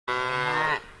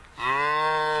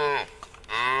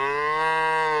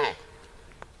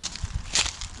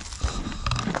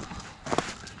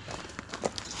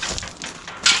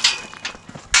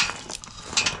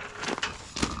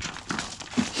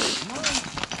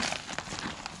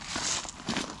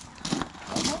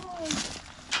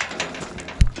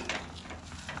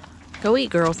Go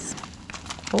eat, girls.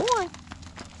 Go on.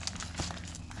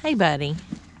 Hey, buddy.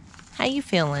 How you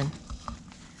feeling?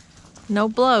 No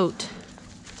bloat.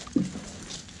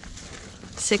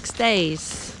 6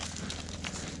 days.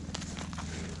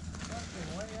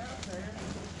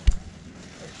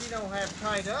 She don't have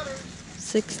tight udders.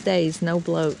 6 days, no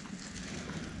bloat.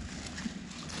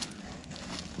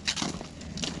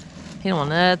 He don't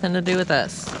want nothing to do with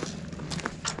us.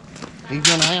 He's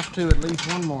gonna have to at least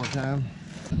one more time.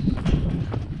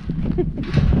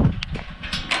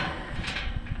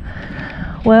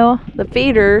 Well, the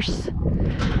feeders,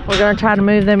 we're going to try to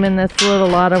move them in this little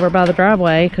lot over by the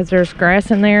driveway because there's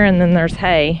grass in there and then there's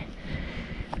hay.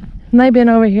 And they've been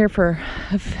over here for,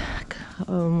 I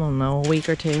don't know, a week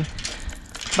or two.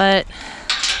 But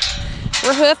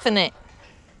we're hoofing it.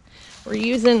 We're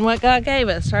using what God gave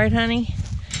us, right, honey?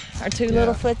 Our two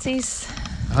little footsies.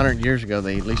 100 years ago,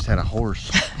 they at least had a horse.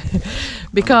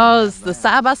 Because the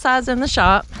side-by-side's in the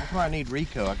shop. That's why I need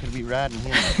Rico. I could be riding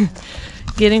him.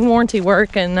 Getting warranty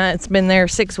work, and it's been there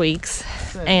 6 weeks.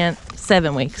 And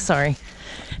 7 weeks, sorry.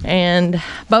 And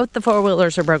both the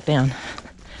four-wheelers are broke down.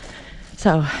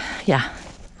 So, yeah.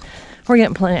 We're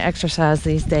getting plenty of exercise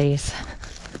these days.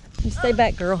 You stay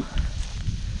back, girl. I'm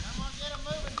gonna get him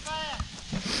moving fast.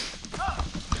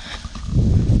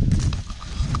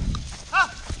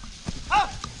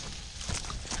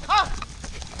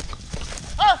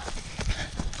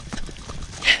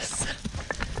 Yes.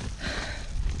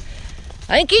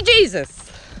 Thank you, Jesus.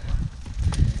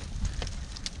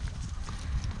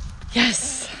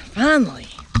 Yes, finally.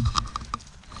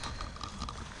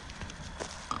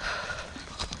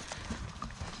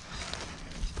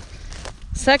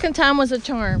 Second time was a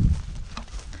charm.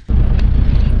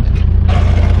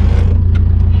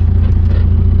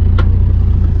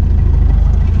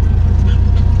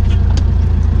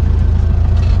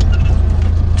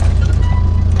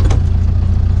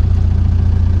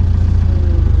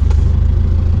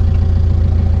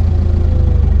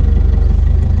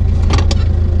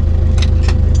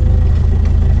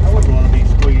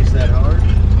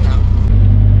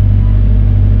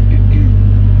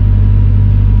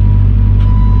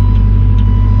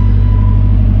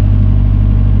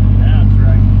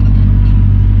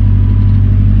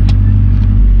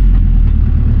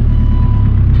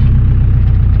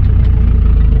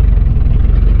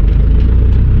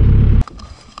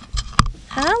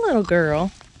 Little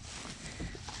girl.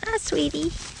 Hi,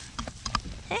 sweetie.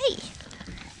 Hey,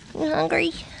 you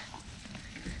hungry?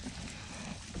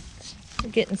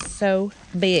 You're getting so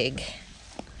big.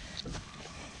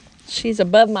 She's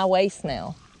above my waist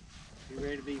now. You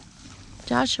ready to be?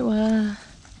 Joshua.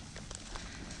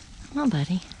 Come on,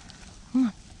 buddy. Come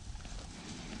on.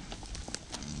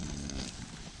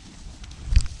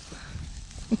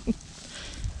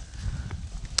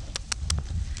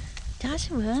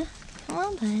 Joshua. Come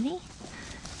on, buddy.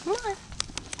 Come on.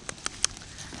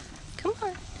 Come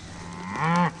on.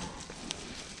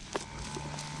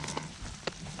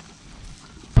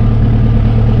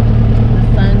 The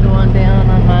sun going down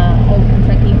on my old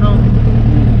Kentucky home.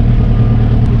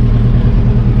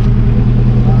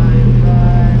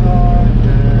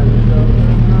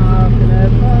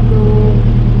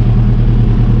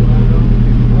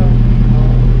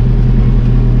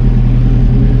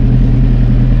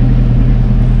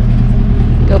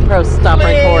 GoPro, stop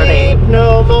recording.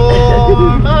 No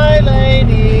more, my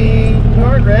lady. You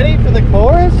aren't ready for the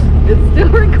chorus? It's still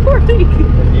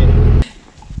recording.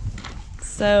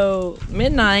 So,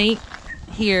 Midnight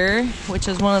here, which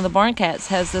is one of the barn cats,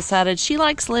 has decided she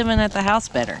likes living at the house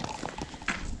better.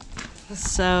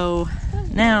 So,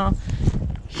 now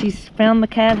she's found the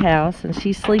cat house and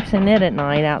she sleeps in it at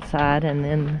night outside, and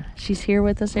then she's here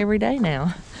with us every day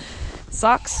now.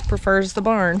 Socks prefers the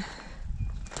barn.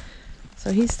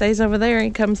 So he stays over there.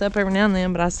 He comes up every now and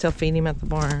then, but I still feed him at the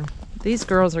barn. These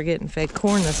girls are getting fed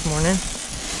corn this morning,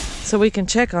 so we can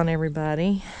check on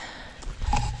everybody.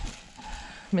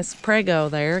 Miss Prego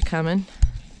there coming.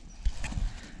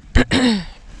 And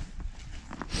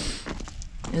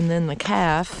then the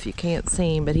calf, you can't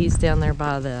see him, but he's down there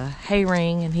by the hay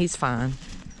ring, and he's fine.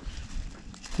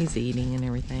 He's eating and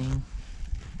everything.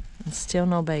 And still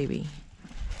no baby.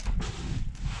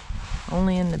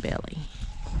 Only in the belly.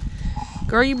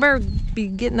 Girl, you better be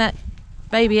getting that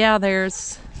baby out of there.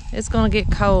 It's gonna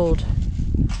get cold.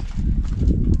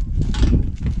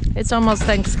 It's almost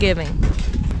Thanksgiving.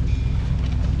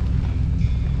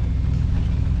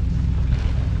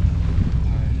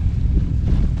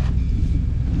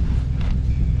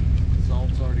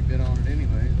 Salt's already been on it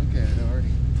anyway. Look at it already.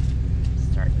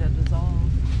 Starting to dissolve.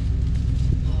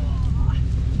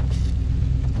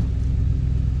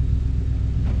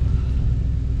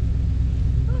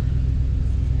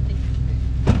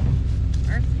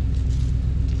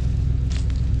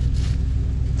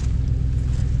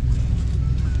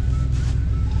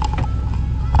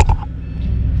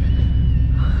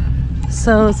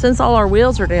 So since all our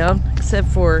wheels are down, except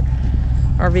for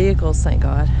our vehicles, thank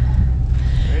God,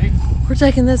 Ready? we're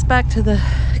taking this back to the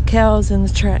cows in the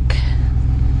truck.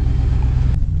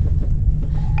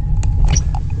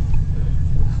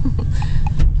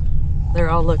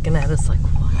 They're all looking at us like,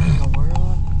 what in the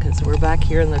world? Because we're back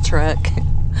here in the truck.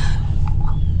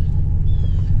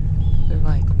 They're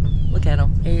like, look at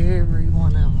them, every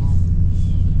one of them.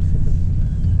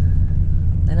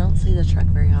 They don't see the truck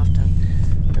very often.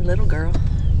 Our little girl,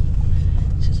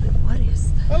 she's like, what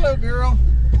is that? Hello, girl.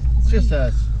 It's just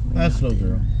us. Us, little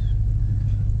girl.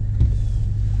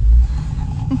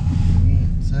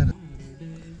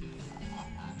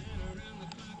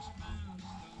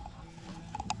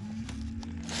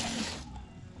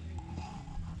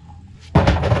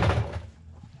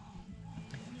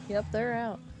 Yep, they're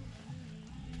out.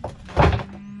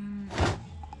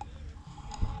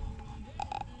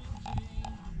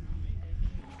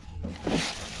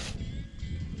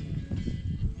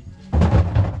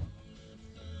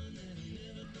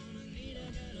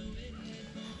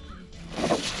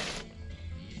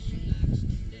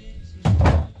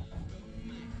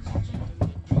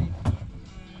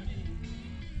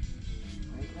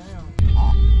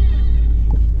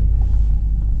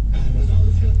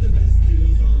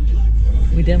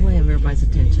 We definitely have everybody's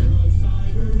attention.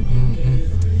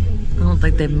 I don't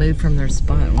think they've moved from their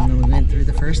spot when we went through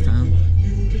the first time.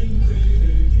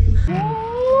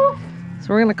 So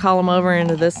we're gonna call them over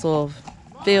into this little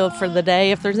field for the day.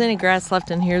 If there's any grass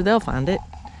left in here, they'll find it.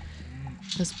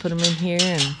 Just put them in here,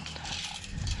 and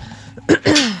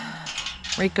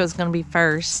Rico's gonna be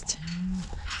first.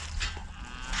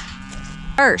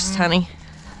 First, honey.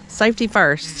 Safety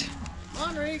first. Come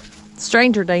on, Rick.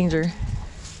 Stranger danger.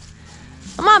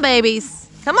 Come on, babies.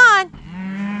 Come on.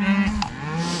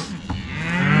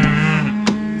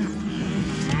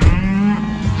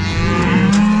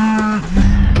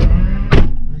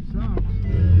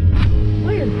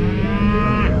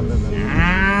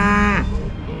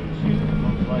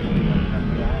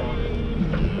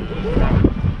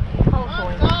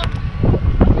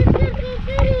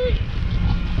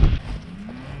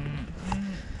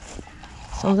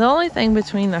 So the only thing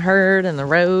between the herd and the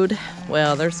road,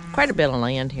 well, there's quite a bit of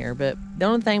land here, but the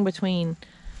only thing between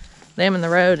them and the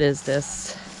road is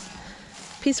this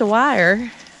piece of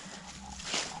wire.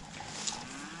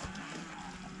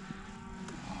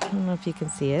 I don't know if you can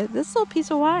see it. This little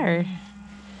piece of wire,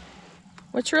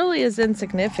 which really is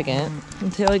insignificant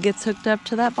until it gets hooked up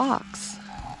to that box.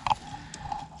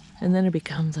 And then it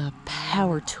becomes a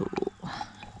power tool.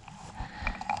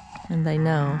 And they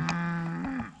know.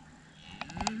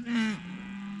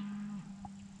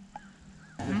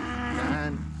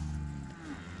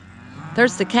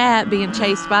 There's the cat being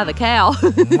chased by the cow.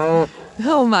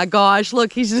 Oh my gosh,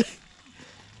 look, he's...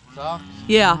 Socks?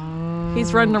 Yeah,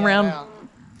 he's running around. Out.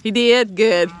 He did?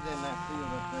 Good. He's in that field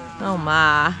up there. Oh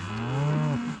my.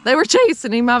 They were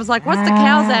chasing him. I was like, what's the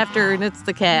cows after? And it's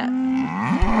the cat.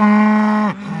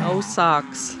 Oh,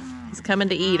 Socks. He's coming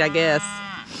to eat, I guess.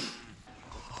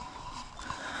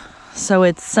 So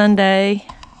it's Sunday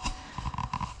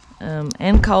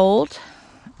and cold.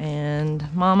 And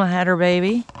Mama had her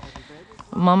baby.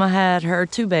 Mama had her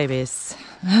 2 babies.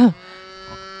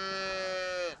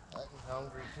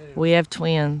 We have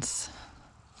twins.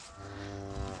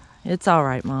 It's all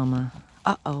right, Mama.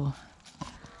 Uh-oh.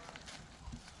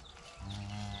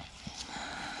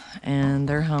 And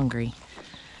they're hungry.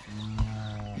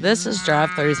 This is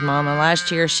drive-throughs, Mama.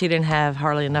 Last year, she didn't have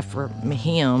hardly enough for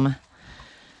him.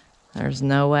 There's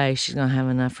no way she's gonna have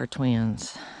enough for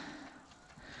twins.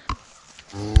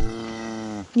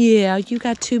 Yeah, you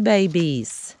got 2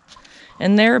 babies.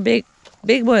 And they're big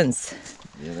ones.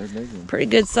 Yeah, they're big ones. Pretty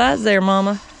good size there,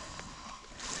 Mama.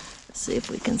 Let's see if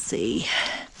we can see.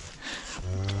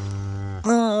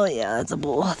 Oh, yeah, that's a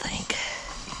bull, I think.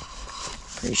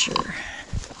 Pretty sure.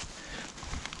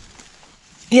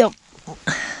 Yep.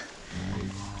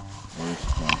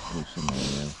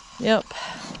 Yep.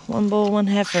 1 bull, 1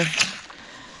 heifer.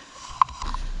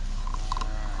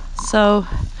 So,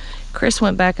 Chris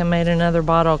went back and made another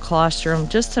bottle of colostrum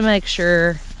just to make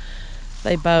sure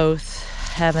they both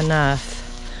have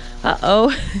enough. Uh-oh.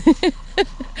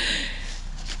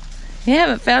 You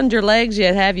haven't found your legs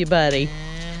yet, have you, buddy?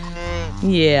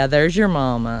 Yeah, there's your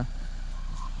mama.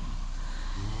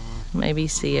 Maybe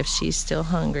see if she's still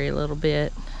hungry a little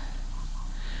bit.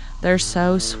 They're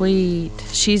so sweet.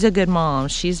 She's a good mom.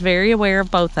 She's very aware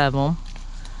of both of them.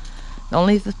 The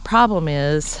only problem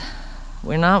is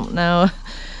we're not know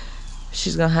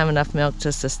she's gonna have enough milk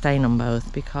to sustain them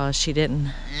both, because she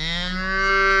didn't.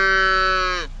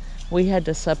 We had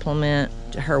to supplement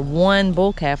her one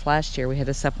bull calf last year. We had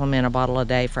to supplement a bottle a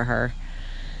day for her.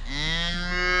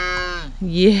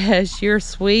 Yes, you're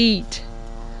sweet.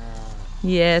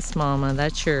 Yes, Mama,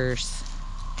 that's yours.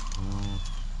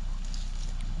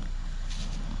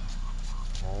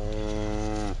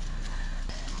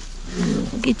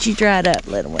 We'll get you dried up,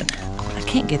 little one. I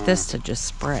can't get this to just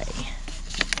spray.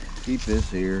 Keep this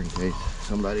here in case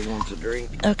somebody wants a drink.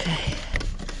 Okay.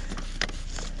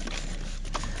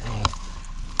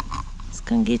 It's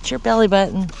gonna get your belly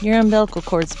button, your umbilical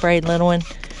cord sprayed, little one.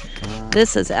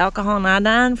 This is alcohol and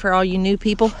iodine for all you new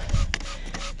people.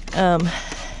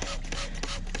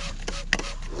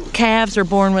 Calves are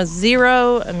born with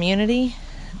 0 immunity.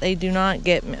 They do not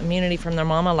get immunity from their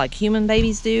mama like human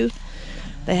babies do.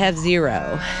 They have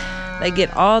 0. They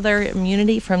get all their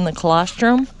immunity from the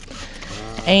colostrum.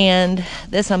 And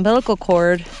this umbilical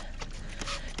cord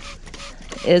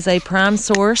is a prime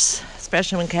source,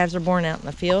 especially when calves are born out in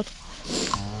the field,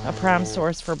 a prime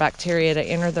source for bacteria to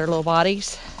enter their little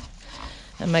bodies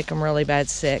and make them really bad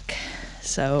sick.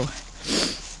 So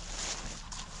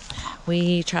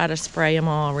we try to spray them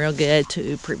all real good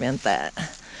to prevent that.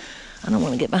 I don't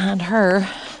want to get behind her.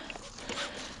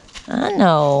 I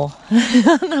know.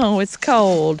 I know, it's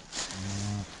cold.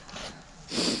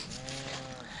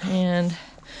 And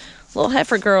little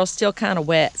heifer girl's still kind of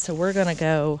wet, so Chris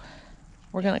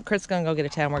is gonna go get a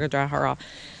towel and we're gonna dry her off.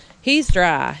 He's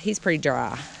dry. He's pretty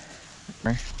dry.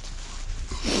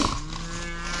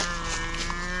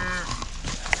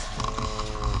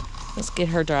 Let's get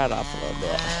her dried off a little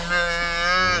bit.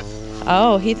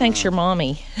 Oh, he thinks you're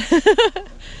mommy.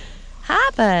 Hi,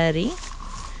 buddy.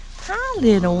 Hi,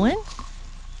 little one.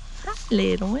 Hi,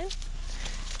 little one.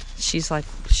 She's like,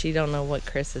 she don't know what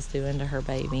Chris is doing to her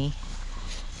baby.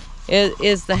 It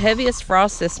is the heaviest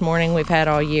frost this morning we've had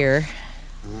all year.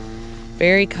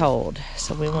 Very cold,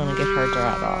 so we want to get her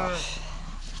dried off.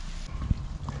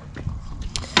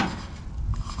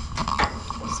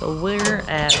 So we're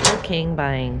at Old King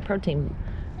buying protein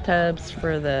tubs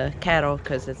for the cattle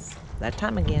because it's that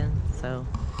time again. So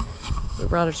we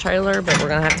brought a trailer, but we're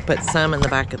gonna have to put some in the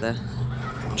back of the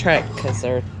truck because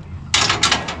there's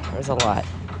a lot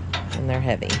and they're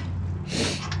heavy.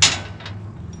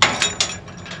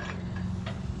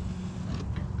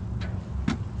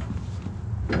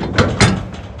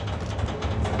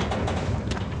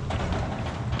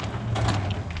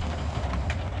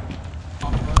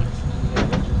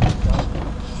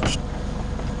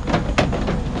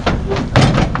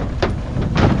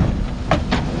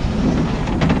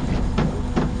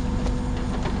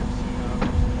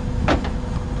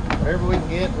 Whatever we can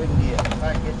get, we can get. If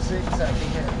I get 6, that'd be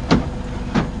happy.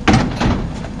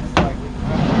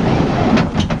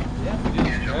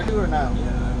 Yeah, do or no?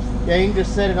 Yeah, you can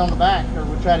just set it on the back, or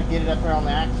we'll try to get it up there on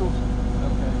the axles.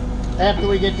 Okay. After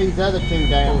we get these other 2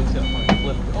 down.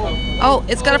 Oh,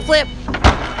 it's gonna flip.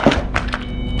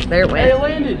 There it went. Hey, it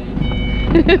landed.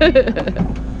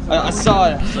 I saw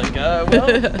it. I was like, well.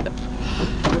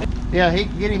 Yeah, he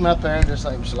can get him up there and just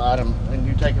like slide him, and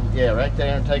you take him, yeah, right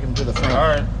there, and take him to the front. All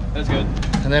right, that's good.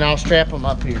 And then I'll strap him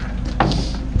up here.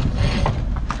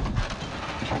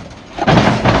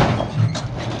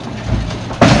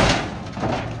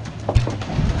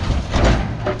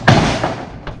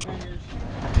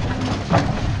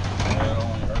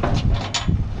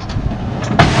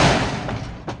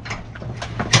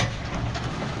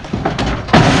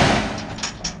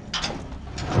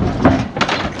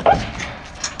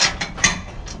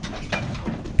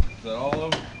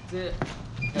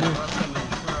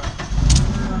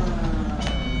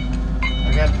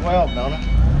 I got 12, don't I?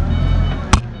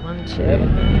 1, 2,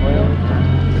 11, 12.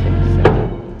 6, 7.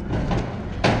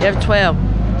 You have 12.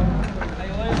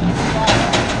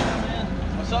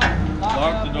 What's up?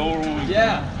 Lock the door when we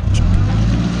yeah.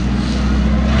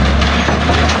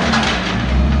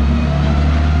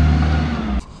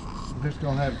 I'm just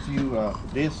gonna have a few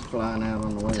discs flying out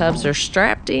on the way. Tubs are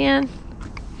strapped in.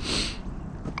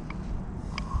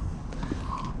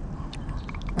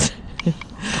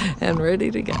 And ready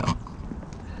to go.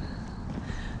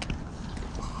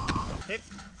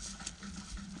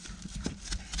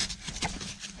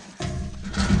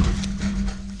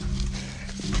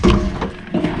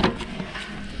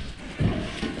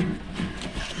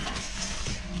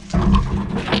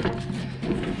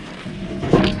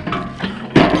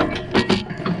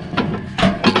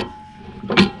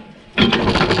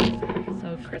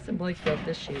 So Chris and Blake built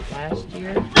this chute last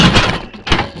year.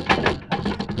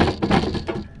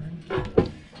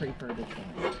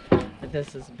 But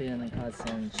this has been a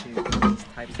godsend shoot for these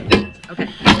types of things. Okay,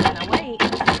 now wait.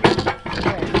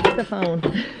 Okay, get the phone.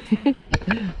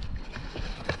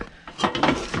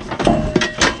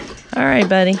 All right,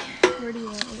 buddy. Where do you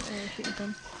want shooting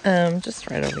from? Just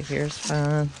right over here is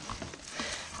fine.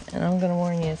 And I'm gonna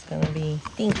warn you, it's gonna be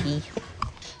stinky.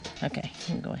 Okay, you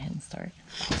can go ahead and start.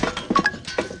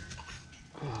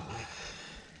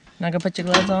 Not gonna put your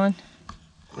gloves on?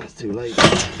 That's too late.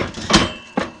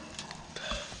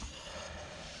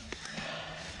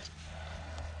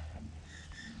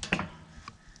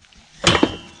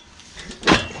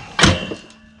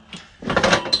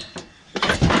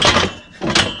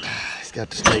 It's got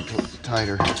to stay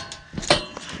tighter.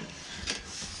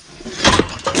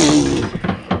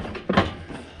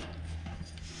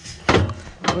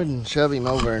 I wouldn't shove him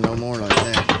over no more like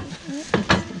that.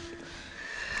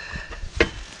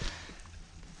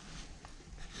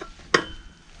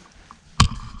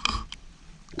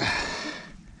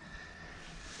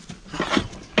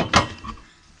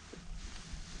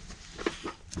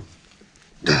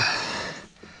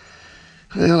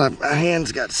 Well, my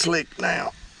hands got slick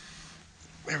now.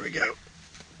 There we go.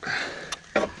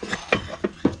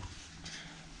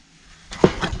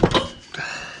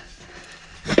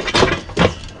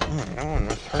 That one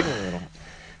must hurt a little.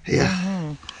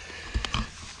 Yeah.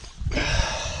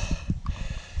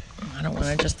 I don't want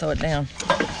to just throw it down.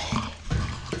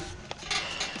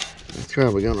 It's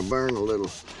probably gonna burn a little.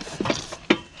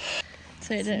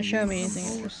 So it didn't show me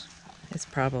anything. It just... It's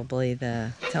probably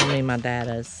the tell me my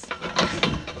data's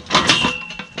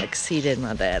exceeded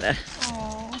my data.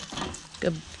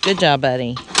 Aww. Good job,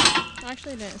 buddy.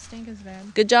 Actually, it didn't stink as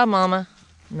bad. Good job, Mama.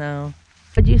 No.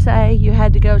 What'd you say? You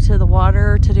had to go to the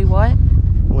water to do what?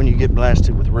 When you get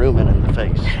blasted with rumen in the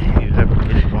face, you have to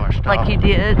get it washed off. Like you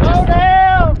did.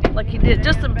 Like you did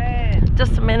just a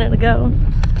minute ago.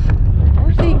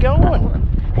 Where's he going?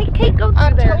 He can't go I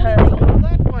through there, told him to honey. go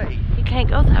that way. He can't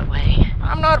go that way.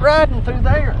 I'm not riding through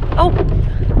there. Oh.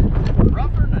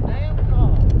 Rougher than a damn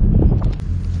car.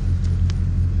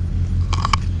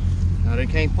 No, they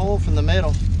can't pull from the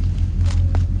middle.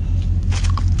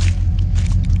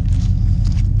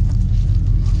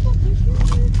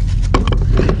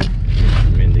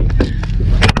 Mindy.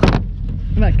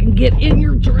 If I can get in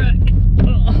your truck.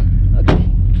 Oh, okay.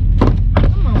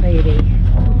 Come on, baby.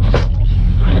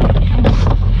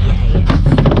 Yay.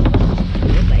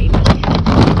 Good baby.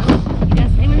 You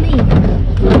gotta stay with me.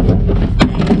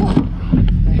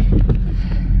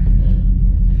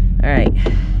 All right.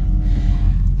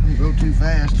 Don't go too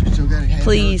fast. We still got to have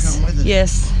Please. come with us.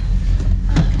 Yes.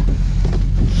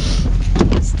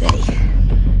 Stay.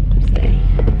 Stay.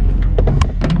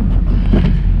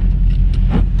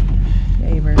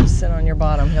 Yeah, you better sit on your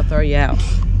bottom. He'll throw you out.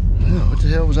 Oh, what the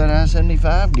hell was that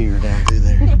I-75 gear down through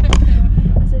there? I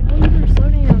said, well, you better slow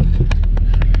down.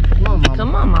 Come on, Mama.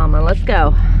 Come on, Mama. Let's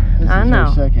go. This I is know.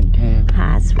 our second cab.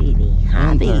 Hi, sweetie.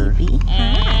 Hi, And third. baby.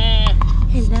 Hi.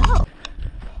 Hello.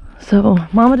 So,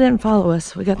 Mama didn't follow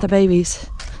us. We got the babies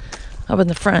up in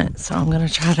the front, so I'm gonna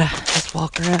try to just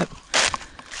walk her up.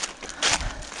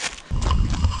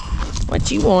 What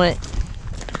you want?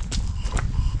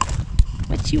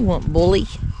 What you want, bully?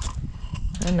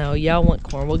 I know, y'all want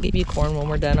corn. We'll give you corn when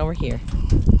we're done over here.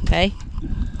 Okay?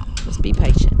 Just be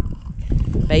patient.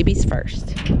 Babies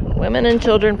first. Women and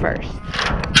children first.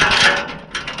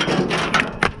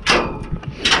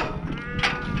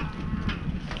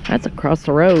 That's across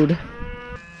the road.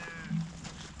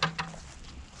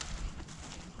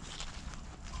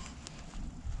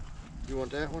 You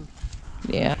want that one?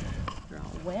 Yeah. They're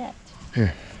all wet.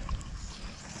 Here.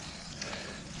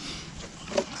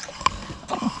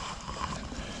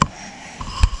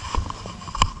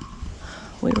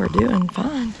 We were doing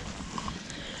fine.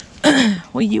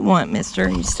 What do you want, mister?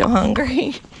 You still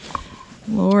hungry?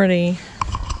 Lordy.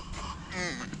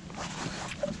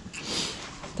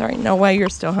 There ain't no way you're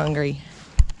still hungry.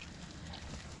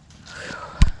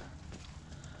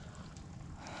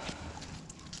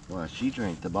 Well, she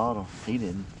drank the bottle. He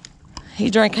didn't. He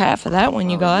drank half of that one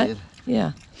you Oh, got. he did?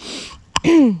 Yeah.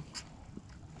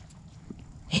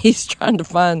 He's trying to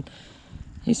find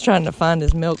his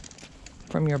milk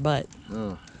from your butt.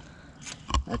 Oh,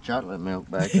 that chocolate milk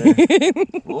back there.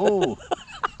 Whoa,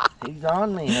 he's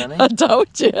on me, honey. I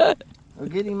told you. Well,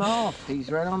 get him off. He's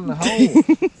right on the hole.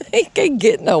 He can't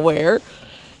get nowhere.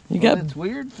 You Well, got it's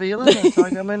weird feeling. It's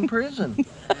like I'm in prison.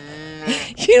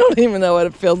 You don't even know what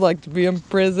it feels like to be in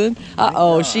prison.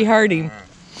 Uh-oh, she hurt him.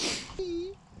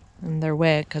 And they're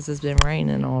wet because it's been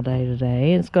raining all day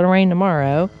today. It's going to rain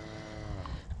tomorrow.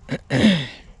 I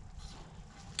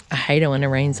hate it when it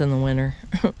rains in the winter.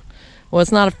 Well,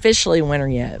 it's not officially winter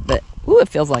yet, but ooh, it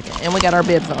feels like it. And we got our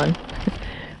bibs on.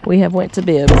 We have went to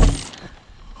bibs.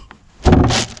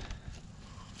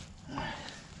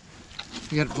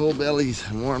 You got full bellies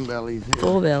and warm bellies here.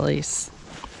 Full bellies.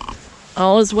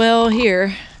 All is well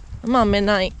here. Come on,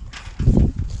 Midnight.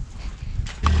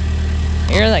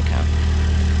 Here they come.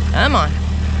 Come on.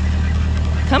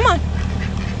 Come on.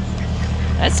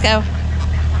 Let's go.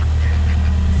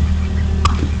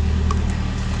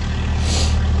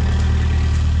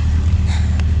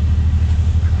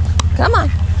 Come on.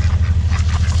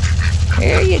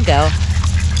 Here you go.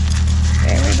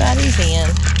 Everybody's in.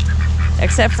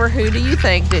 Except for who do you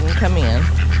think didn't come in?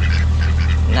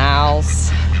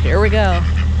 Niles. Here we go.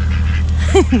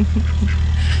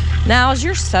 Niles,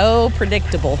 you're so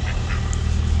predictable.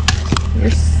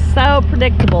 You're so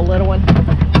predictable, little one.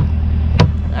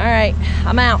 All right,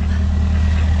 I'm out.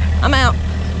 I'm out.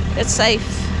 It's safe.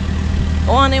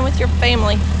 Go on in with your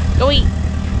family. Go eat.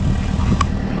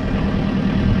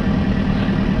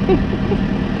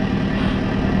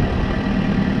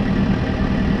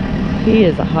 He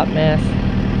is a hot mess.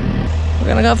 We're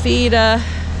gonna go feed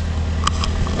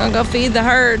the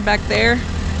herd back there.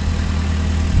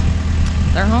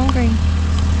 They're hungry.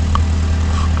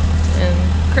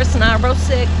 And Chris and I are both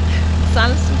sick,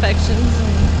 sinus infections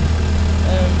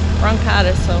and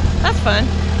bronchitis, so that's fun.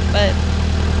 But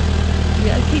you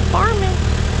gotta keep farming.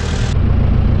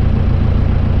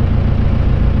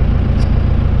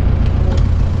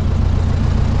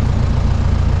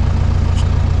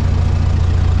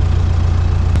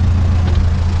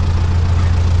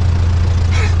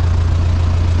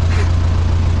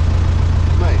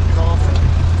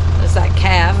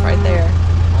 Right there.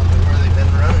 Where they've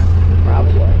been running.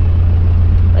 Probably.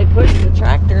 They pushed the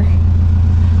tractor.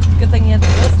 Good thing you had the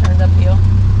wheels turned uphill.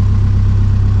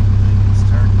 It's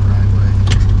turned the right way.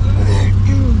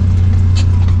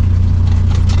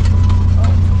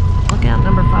 Oh, look out,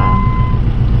 number 5.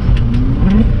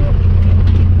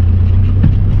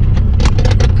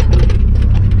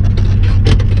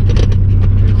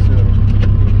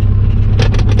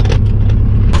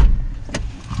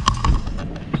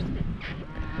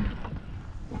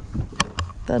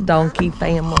 The donkey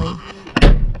family.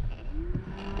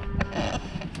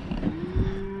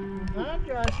 Hi,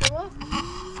 Joshua.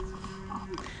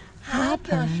 Hi,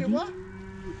 Joshua.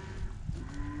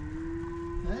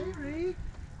 Hey, Reed.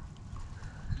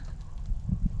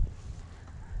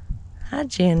 Hi,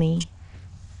 Jenny.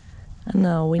 I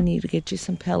know, we need to get you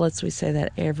some pellets. We say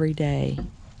that every day.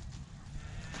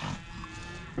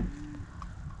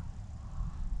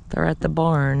 They're at the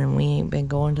barn, and we ain't been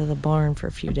going to the barn for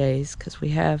a few days because we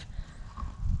have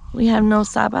no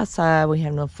side-by-side. We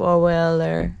have no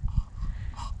four-wheeler.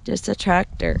 Just a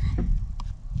tractor.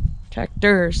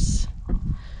 Tractors.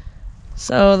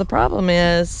 So the problem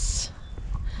is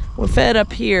we fed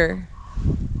up here,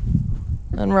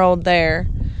 unrolled there,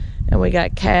 and we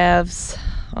got calves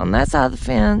on that side of the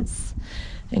fence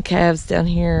and calves down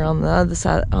here on the other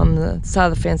side, on the side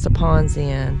of the fence the pond's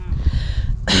in.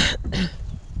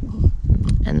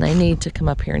 And they need to come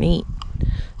up here and eat.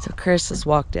 So Chris has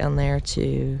walked down there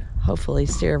to hopefully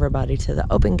steer everybody to the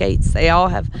open gates. They all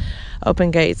have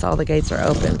open gates. All the gates are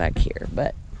open back here.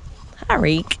 But hi,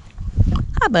 Reek.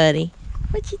 Hi, buddy.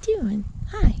 What you doing?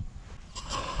 Hi.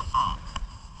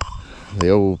 The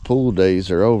old pool days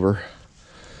are over,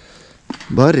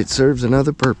 but it serves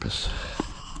another purpose.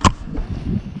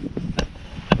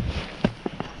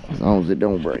 As long as it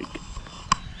don't break.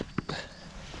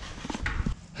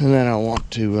 And then I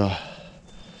want to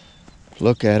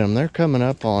look at them. They're coming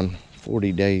up on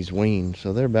 40 days weaned,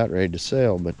 so they're about ready to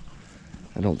sell, but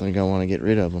I don't think I want to get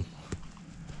rid of them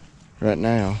right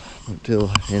now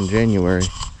until in January.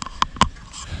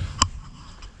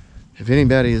 If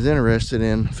anybody is interested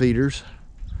in feeders,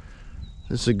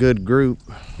 this is a good group,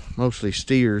 mostly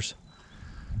steers,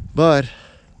 but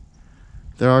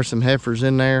there are some heifers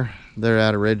in there. They're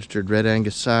out of registered Red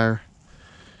Angus sire.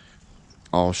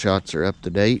 All shots are up to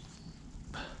date.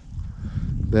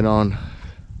 Been on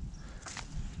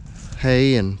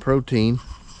hay and protein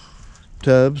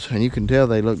tubs, and you can tell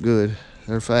they look good.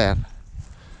 They're fat.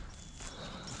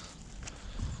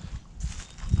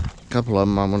 A couple of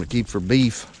them I'm going to keep for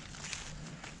beef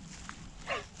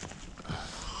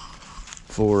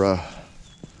for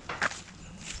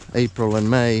April and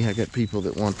May. I got people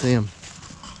that want them.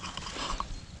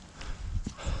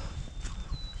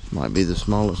 Might be the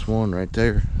smallest one right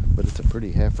there, but it's a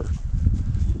pretty heifer.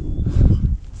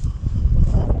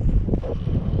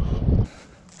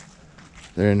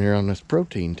 They're in here on this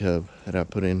protein tub that I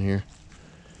put in here.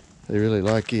 They really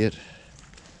like it.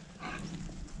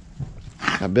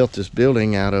 I built this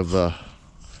building out of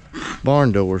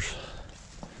barn doors.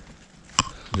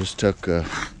 Just took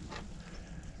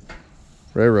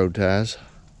railroad ties,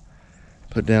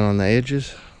 put down on the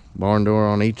edges, barn door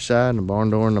on each side and a barn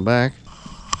door in the back.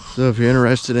 So if you're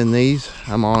interested in these,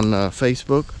 I'm on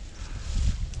Facebook,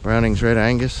 Browning's Red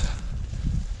Angus,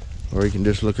 or you can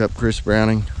just look up Chris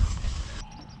Browning.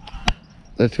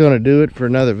 That's going to do it for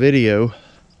another video.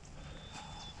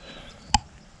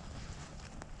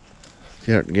 It's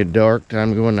starting to get dark, time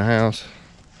to go in the house,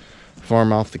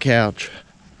 farm off the couch.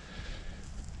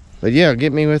 But yeah,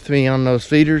 get me with me on those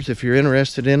feeders if you're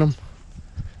interested in them.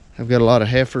 I've got a lot of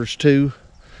heifers too,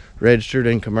 registered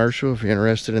and commercial if you're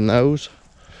interested in those.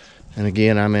 And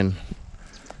again, I'm in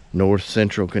north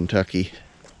central Kentucky.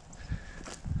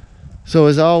 So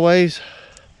as always,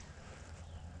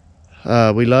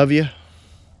 we love you.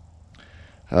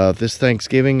 This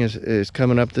Thanksgiving is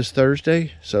coming up this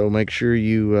Thursday, so make sure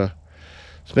you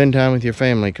spend time with your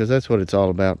family, because that's what it's all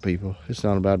about, people. It's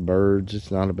not about birds. It's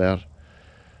not about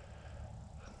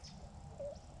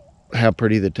how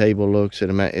pretty the table looks.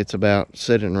 It's about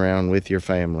sitting around with your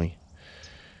family,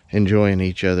 enjoying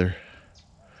each other.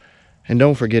 And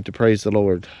don't forget to praise the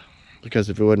Lord, because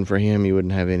if it wasn't for him, you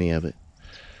wouldn't have any of it.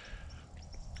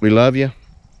 We love you.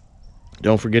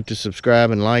 Don't forget to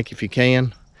subscribe and like if you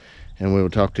can, and we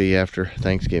will talk to you after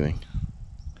Thanksgiving.